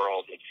the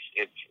World.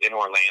 It's in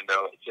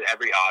Orlando. It's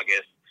every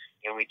August,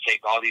 and we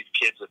take all these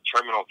kids with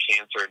terminal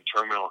cancer and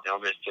terminal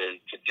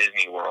illnesses to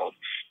Disney World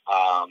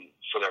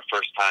for their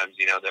first times.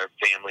 Their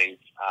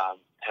families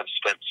have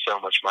spent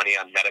so much money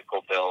on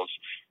medical bills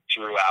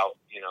throughout,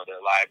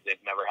 their lives.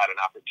 They've never had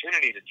an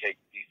opportunity to take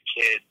these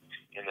kids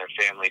and their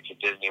family to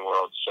Disney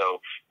World.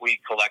 So we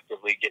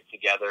collectively get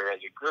together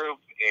as a group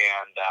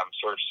and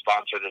sort of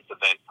sponsor this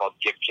event called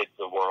Give Kids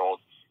the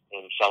World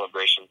in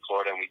Celebration,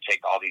 Florida. And we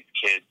take all these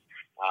kids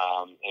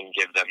and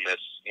give them this,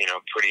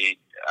 pretty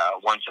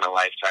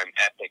once-in-a-lifetime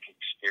epic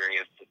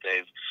experience that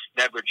they've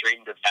never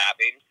dreamed of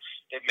having.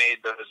 It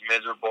made those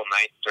miserable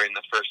nights during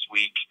the first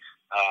week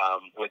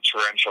with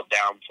torrential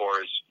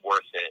downpours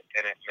worth it.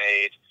 And it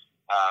made,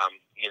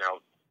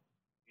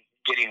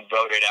 getting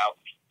voted out,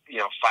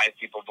 5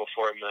 people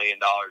before $1 million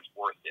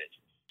worth it.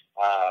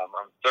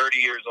 I'm 30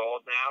 years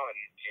old now and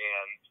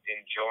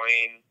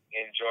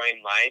enjoying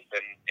life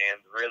and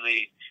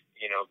really,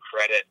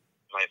 credit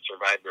my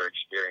Survivor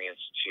experience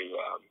to,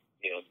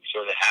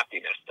 sort of the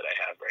happiness that I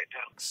have right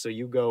now. So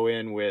you go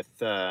in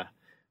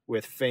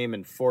with fame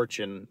and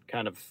fortune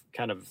kind of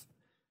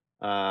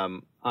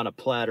on a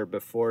platter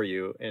before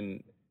you,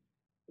 and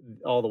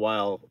all the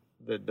while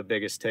the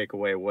biggest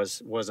takeaway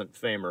wasn't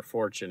fame or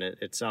fortune.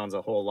 It sounds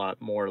a whole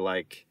lot more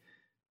like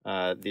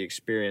the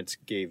experience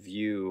gave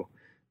you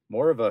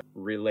more of a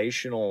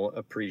relational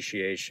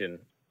appreciation.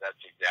 That's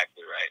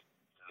exactly right.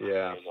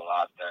 Yeah. There's a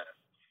lot that,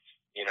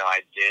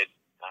 I did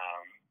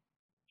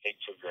take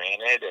for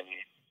granted,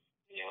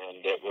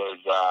 and it was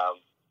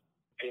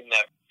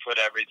that put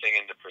everything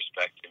into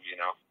perspective,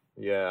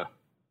 Yeah.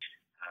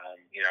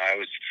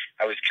 I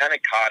I was kind of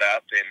caught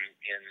up in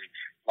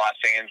Los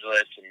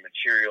Angeles and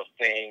material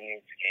things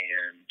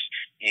and,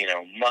 you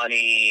know,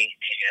 money.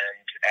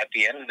 And at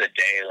the end of the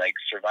day, like,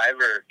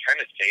 Survivor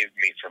kind of saved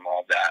me from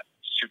all that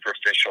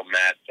superficial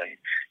mess and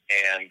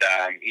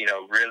you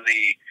know,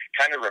 really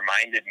kind of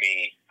reminded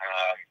me,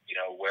 you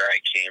know, where I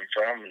came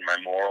from and my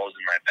morals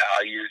and my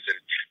values, and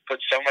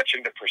put so much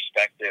into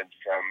perspective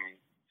from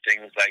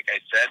things, like I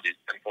said, as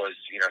simple as,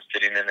 you know,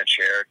 sitting in a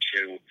chair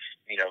to,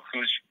 you know,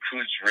 who's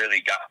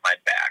really got my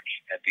back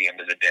at the end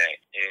of the day.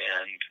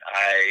 And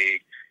I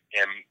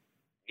am,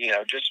 you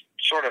know, just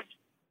sort of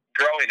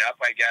growing up,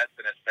 I guess,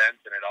 in a sense,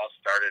 and it all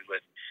started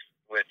with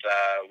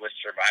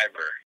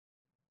Survivor.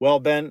 Well,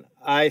 Ben,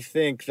 I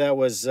think that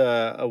was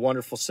a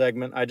wonderful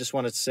segment. I just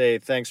want to say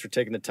thanks for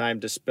taking the time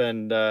to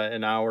spend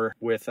an hour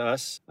with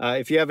us.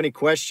 If you have any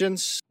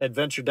questions,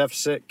 Adventure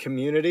Deficit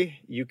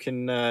community, you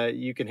can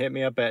hit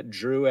me up at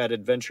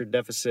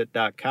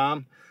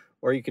drew@adventuredeficit.com,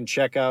 or you can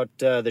check out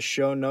the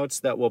show notes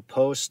that we'll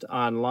post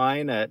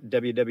online at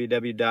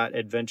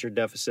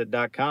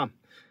www.adventuredeficit.com.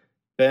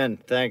 Ben,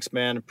 thanks,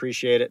 man.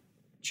 Appreciate it.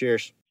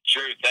 Cheers.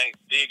 Sure. Thanks.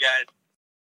 See you guys.